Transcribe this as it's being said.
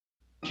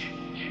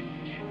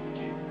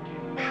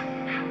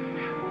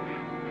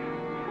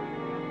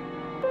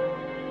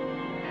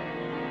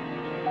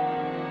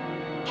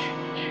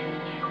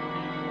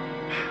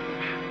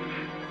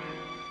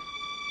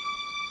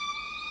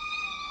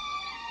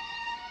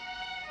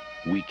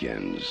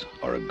Weekends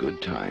are a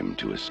good time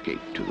to escape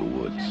to the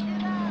woods.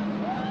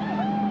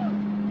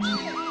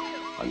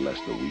 Unless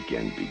the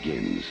weekend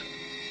begins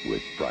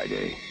with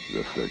Friday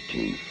the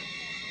 13th.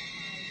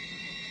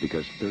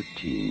 Because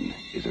 13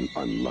 is an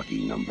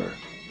unlucky number.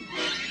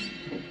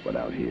 But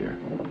out here,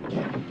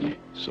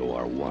 so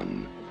are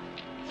 1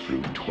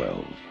 through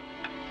 12.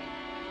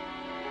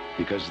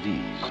 Because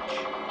these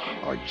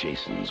are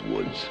Jason's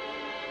woods.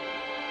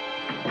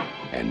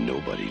 And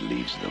nobody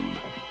leaves them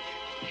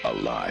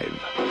alive.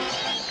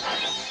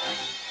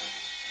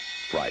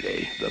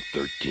 Friday the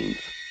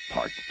 13th,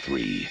 Part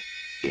 3,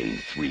 in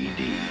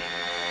 3D.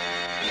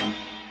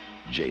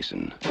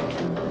 Jason,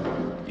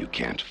 you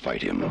can't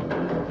fight him.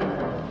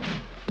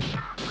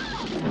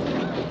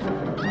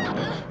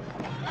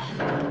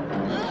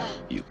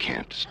 You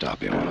can't stop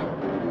him.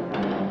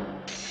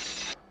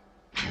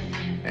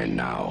 And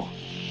now,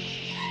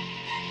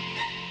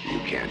 you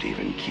can't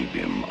even keep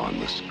him on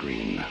the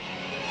screen.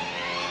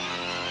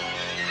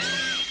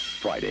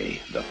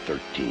 Friday the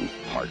 13th,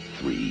 Part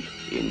 3,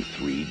 in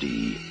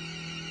 3D.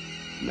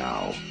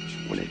 Now,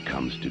 when it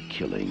comes to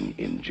killing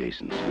in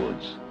Jason's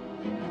woods,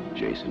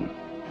 Jason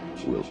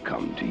will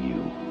come to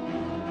you.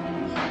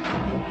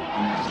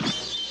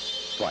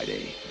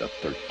 Friday the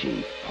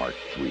 13th, Part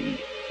 3,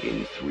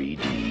 in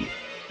 3D.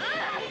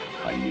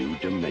 A new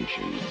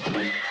dimension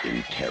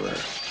in terror.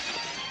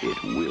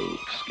 It will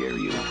scare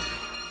you.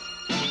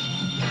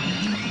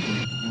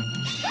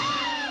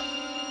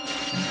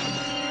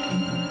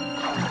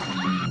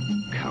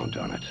 Count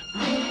on it.